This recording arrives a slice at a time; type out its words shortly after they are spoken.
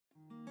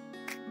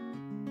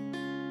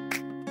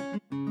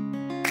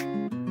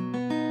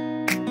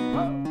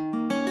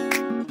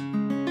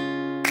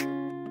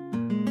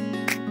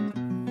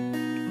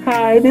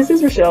Hi, this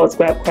is Rachelle at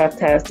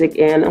Scrapcraftastic,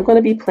 and I'm going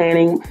to be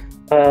planning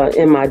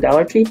in my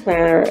Dollar Tree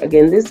planner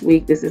again this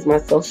week. This is my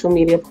social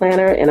media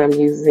planner, and I'm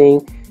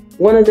using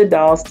one of the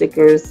doll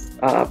stickers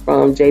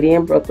from JD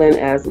in Brooklyn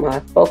as my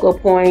focal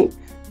point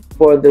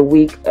for the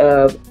week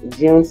of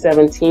June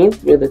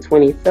 17th through the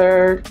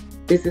 23rd.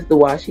 This is the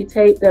washi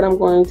tape that I'm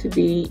going to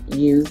be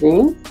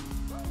using.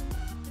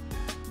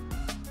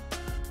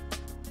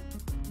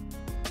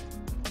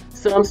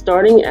 So I'm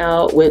starting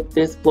out with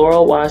this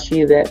floral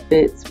washi that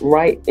fits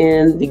right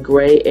in the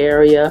gray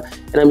area,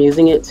 and I'm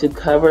using it to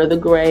cover the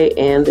gray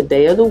and the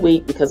day of the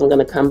week because I'm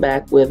going to come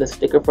back with a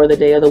sticker for the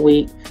day of the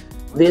week.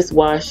 This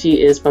washi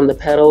is from the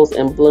Petals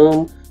and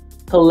Bloom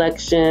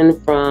collection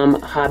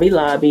from Hobby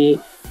Lobby.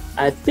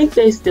 I think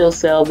they still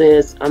sell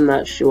this, I'm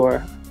not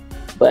sure,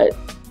 but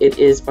it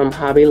is from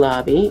Hobby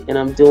Lobby, and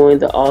I'm doing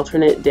the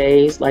alternate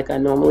days like I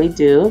normally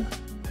do.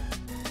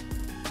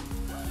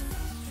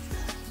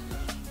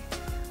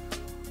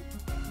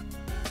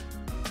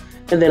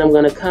 And then I'm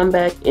going to come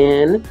back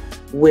in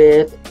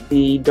with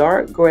the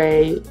dark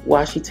gray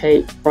washi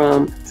tape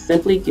from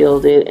Simply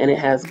Gilded, and it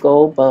has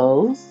gold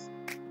bows.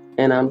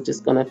 And I'm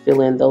just going to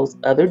fill in those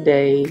other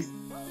days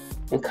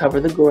and cover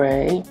the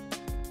gray.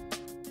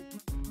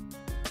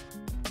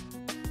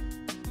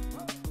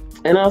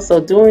 And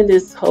also during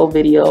this whole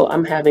video,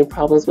 I'm having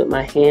problems with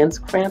my hands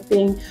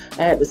cramping.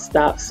 I had to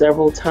stop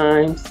several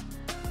times.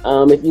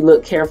 If you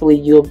look carefully,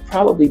 you'll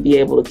probably be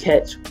able to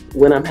catch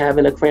when I'm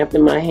having a cramp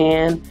in my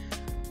hand.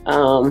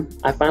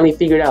 I finally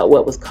figured out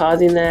what was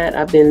causing that.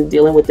 I've been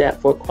dealing with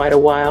that for quite a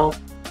while.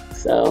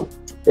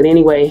 But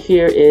anyway,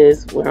 here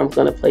is where I'm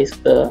going to place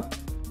the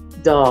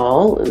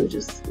doll, and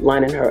just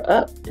lining her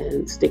up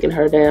and sticking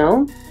her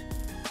down.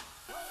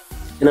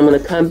 And I'm going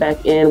to come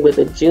back in with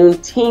a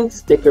Juneteenth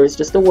sticker. It's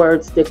just a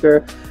word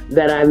sticker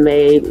that I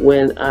made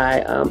when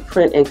I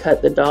print and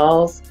cut the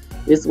dolls.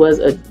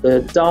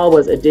 The doll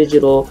was a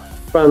digital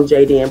from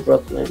JD in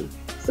Brooklyn,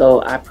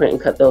 so I print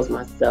and cut those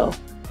myself.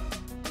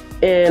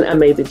 And I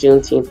made the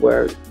Juneteenth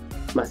word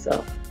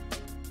myself.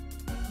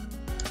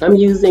 I'm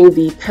using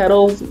the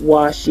Petals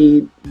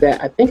washi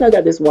that I think I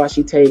got this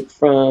washi tape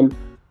from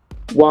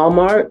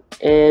Walmart,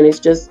 and it's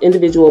just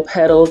individual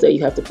petals that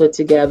you have to put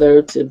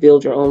together to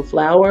build your own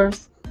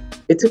flowers.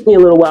 It took me a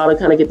little while to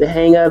kind of get the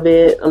hang of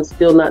it. I'm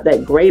still not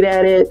that great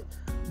at it,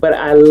 but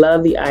I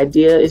love the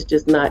idea. It's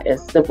just not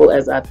as simple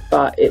as I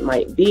thought it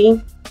might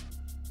be.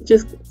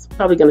 It's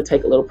probably going to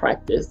take a little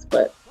practice,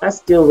 but I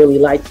still really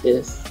like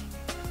this.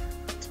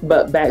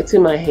 But back to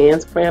my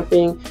hands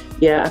cramping,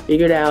 yeah, I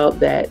figured out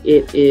that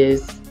it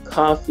is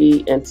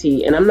coffee and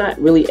tea, and I'm not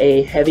really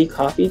a heavy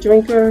coffee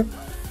drinker.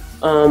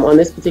 On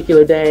this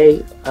particular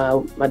day,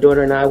 my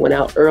daughter and I went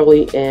out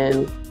early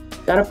and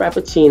got a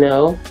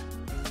Frappuccino,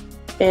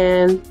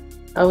 and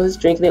I was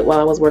drinking it while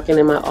I was working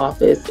in my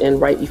office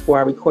and right before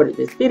I recorded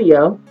this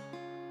video.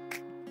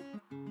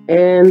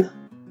 And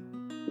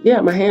yeah,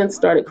 my hands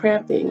started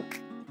cramping.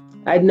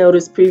 I'd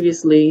noticed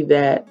previously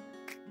that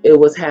it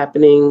was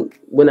happening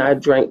when I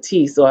drank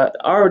tea, so I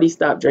already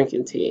stopped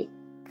drinking tea.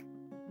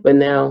 But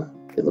now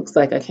it looks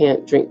like I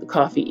can't drink the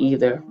coffee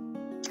either.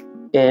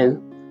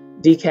 And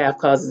decaf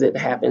causes it to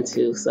happen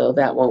too, so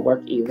that won't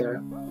work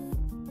either.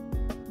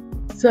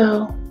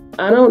 So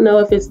I don't know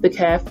if it's the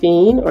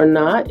caffeine or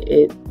not.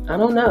 I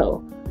don't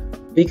know,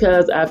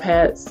 because I've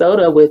had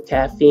soda with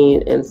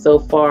caffeine, and so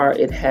far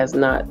it has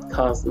not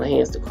caused my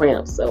hands to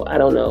cramp, so I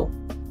don't know.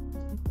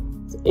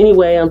 So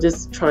anyway, I'm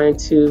just trying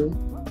to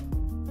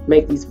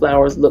make these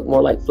flowers look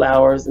more like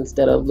flowers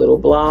instead of little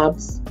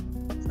blobs.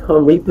 So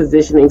I'm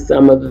repositioning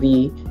some of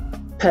the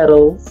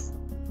petals.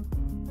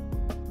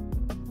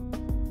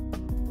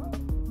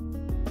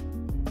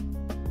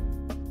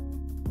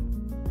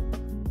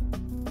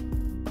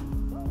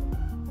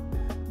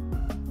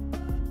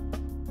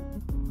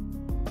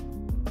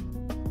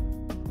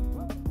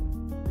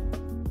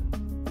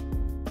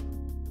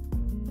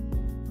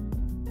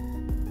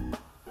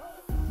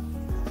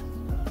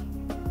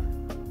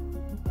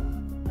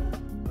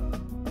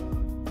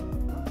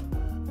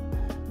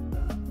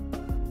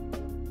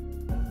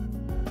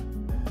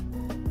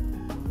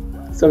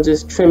 So I'm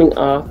just trimming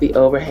off the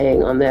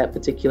overhang on that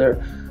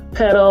particular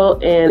petal.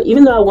 And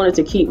even though I wanted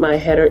to keep my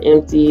header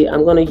empty,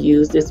 I'm going to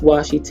use this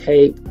washi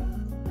tape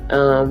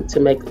to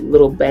make a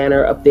little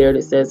banner up there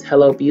that says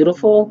 "Hello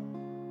Beautiful."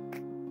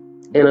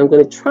 And I'm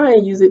going to try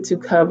and use it to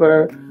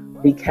cover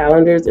the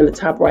calendars in the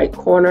top right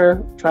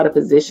corner, try to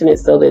position it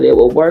so that it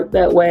will work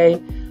that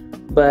way.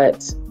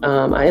 But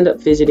I ended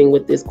up fidgeting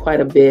with this quite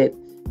a bit.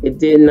 It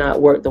did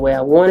not work the way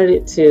I wanted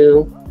it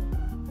to,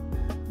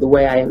 the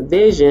way I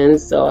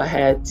envisioned, so I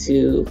had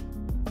to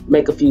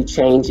make a few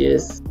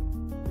changes.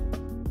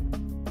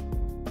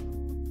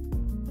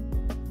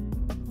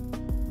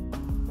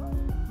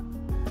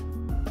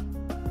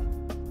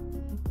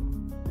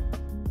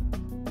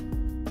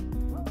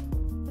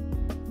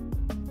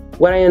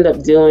 What I end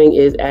up doing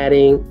is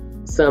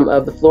adding some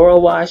of the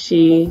floral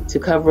washi to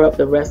cover up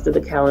the rest of the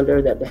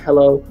calendar that the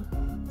Hello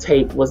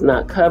tape was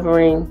not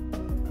covering.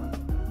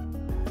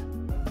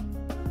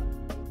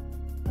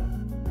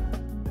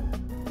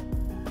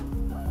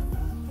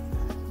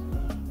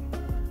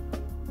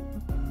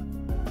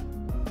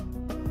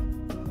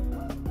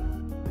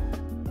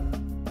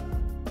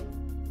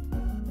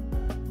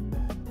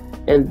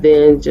 And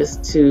then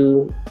just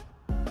to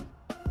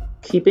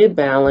keep it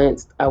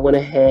balanced, I went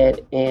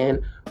ahead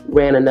and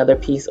ran another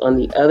piece on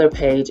the other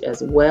page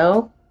as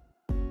well.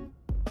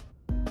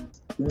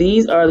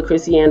 These are the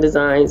Chrissy Ann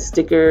Design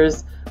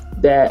stickers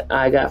that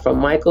I got from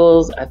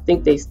Michaels. I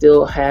think they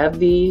still have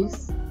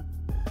these,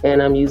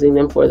 and I'm using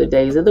them for the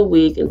days of the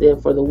week. And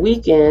then for the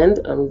weekend,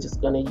 I'm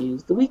just going to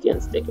use the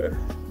weekend sticker.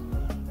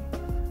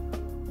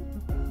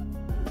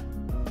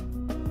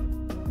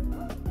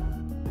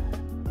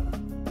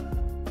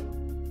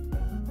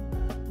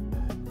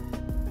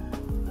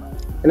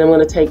 And I'm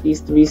going to take these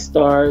 3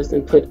 stars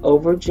and put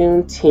over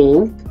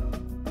Juneteenth.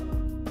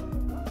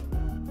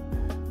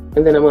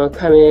 And then I'm going to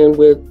come in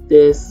with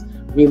this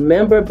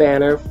Remember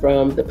banner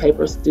from the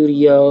Paper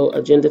Studio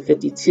Agenda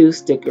 52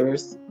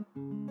 stickers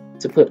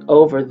to put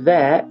over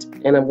that.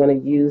 And I'm going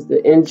to use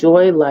the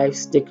Enjoy Life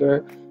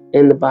sticker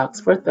in the box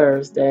for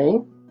Thursday.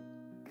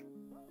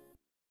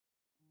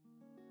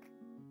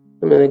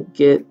 I'm going to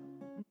get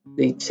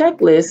the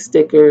checklist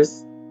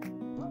stickers,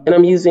 and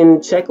I'm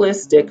using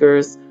checklist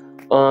stickers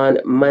on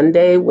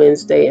Monday,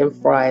 Wednesday, and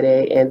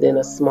Friday, and then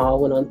a small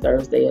one on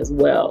Thursday as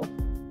well.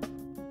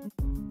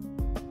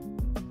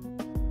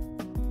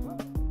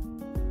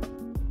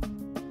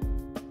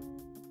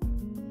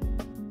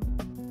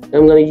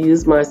 I'm going to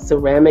use my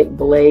ceramic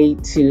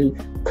blade to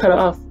cut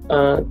off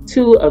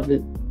 2 of the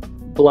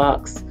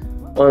blocks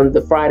on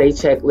the Friday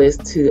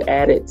checklist to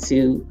add it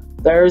to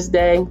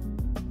Thursday.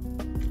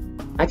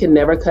 I can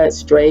never cut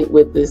straight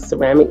with this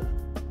ceramic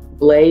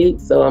blade,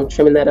 so I'm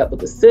trimming that up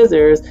with the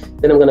scissors.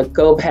 Then I'm going to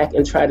go back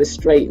and try to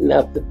straighten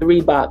up the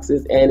 3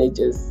 boxes, and it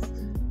just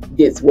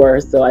gets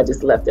worse, so I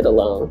just left it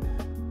alone.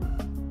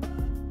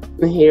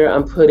 And here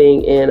I'm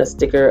putting in a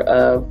sticker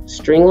of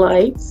string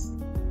lights,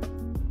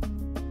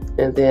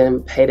 and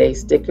then payday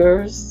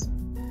stickers.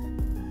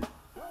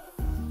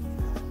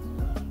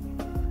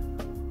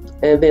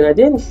 And then I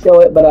didn't show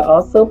it, but I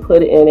also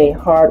put in a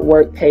hard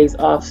work pays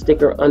off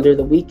sticker under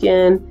the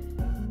weekend.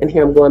 And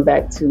here I'm going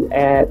back to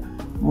add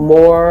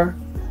more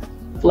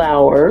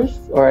flowers,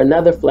 or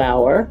another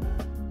flower,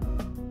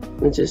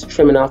 and just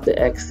trimming off the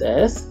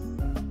excess.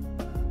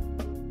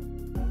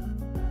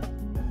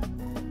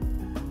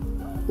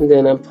 And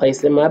then I'm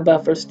placing my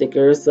buffer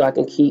stickers so I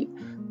can keep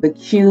the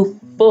queue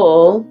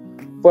full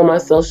for my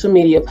social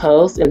media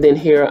posts. And then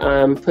here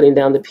I'm putting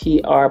down the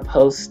PR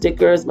post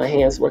stickers. My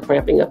hands were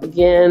cramping up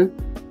again.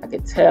 I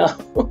could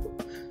tell.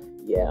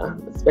 Yeah,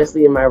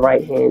 especially in my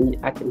right hand,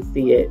 I can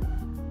see it.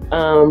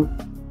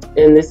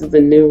 And this is a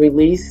new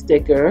release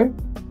sticker.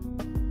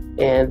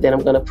 And then I'm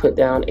going to put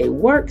down a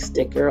work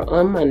sticker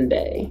on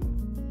Monday.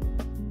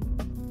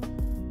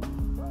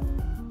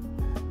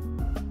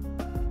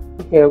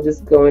 Here I'm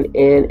just going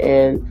in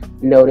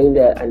and noting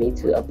that I need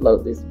to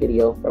upload this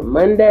video for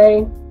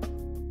Monday.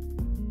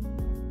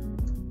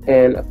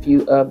 And a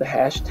few of the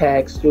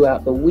hashtags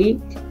throughout the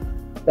week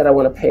that I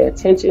want to pay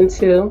attention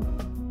to.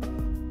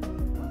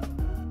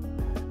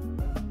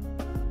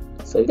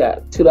 So you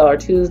got $2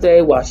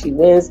 Tuesday, Washi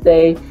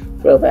Wednesday,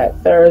 Throwback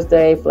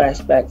Thursday,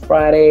 Flashback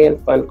Friday, and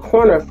Fun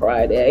Corner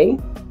Friday.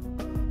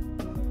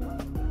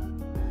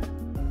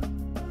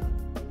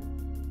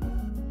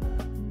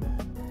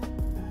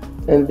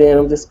 And then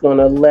I'm just going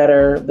to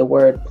letter the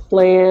word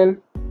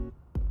plan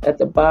at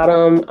the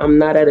bottom. I'm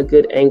not at a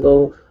good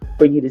angle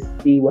for you to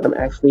see what I'm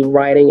actually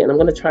writing, and I'm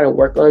going to try to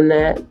work on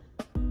that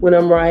when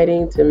I'm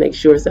writing to make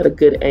sure it's at a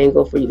good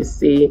angle for you to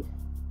see.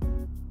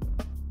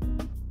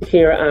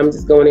 Here I'm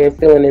just going in and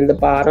filling in the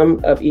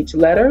bottom of each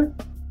letter.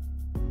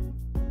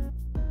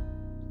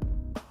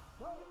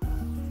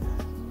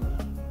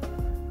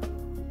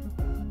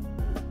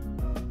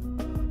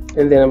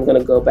 And then I'm going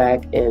to go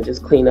back and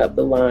just clean up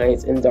the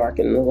lines and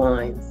darken the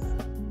lines.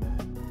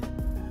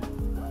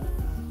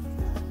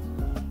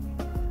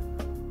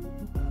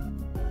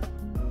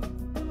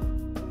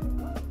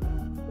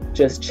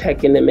 Just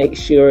checking to make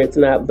sure it's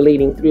not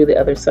bleeding through the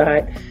other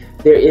side.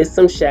 There is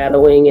some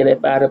shadowing, and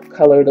if I'd have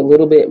colored a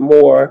little bit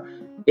more,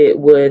 it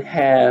would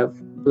have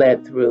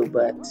bled through,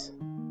 but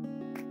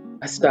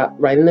I stopped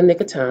right in the nick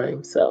of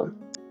time.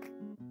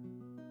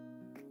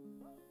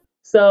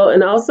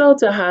 And also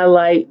to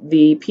highlight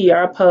the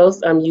PR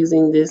post, I'm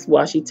using this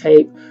washi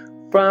tape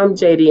from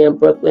JD in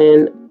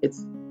Brooklyn.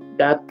 It's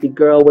got the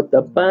girl with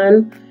the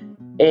bun,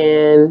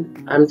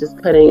 and I'm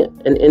just cutting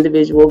an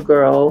individual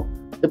girl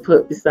to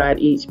put beside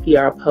each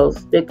PR post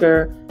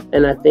sticker,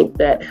 and I think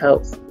that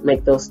helps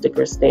make those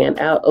stickers stand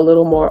out a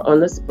little more on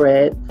the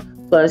spread.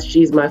 Plus,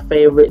 she's my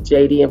favorite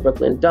JD in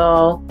Brooklyn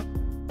doll,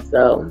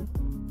 so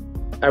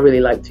I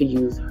really like to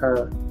use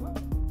her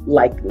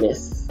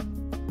likeness.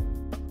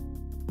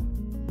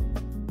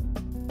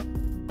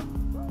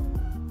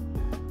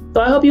 So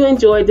I hope you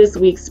enjoyed this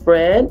week's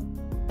spread.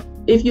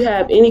 If you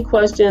have any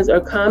questions or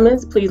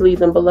comments, please leave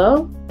them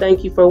below.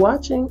 Thank you for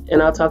watching,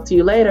 and I'll talk to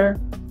you later.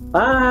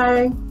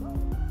 Bye.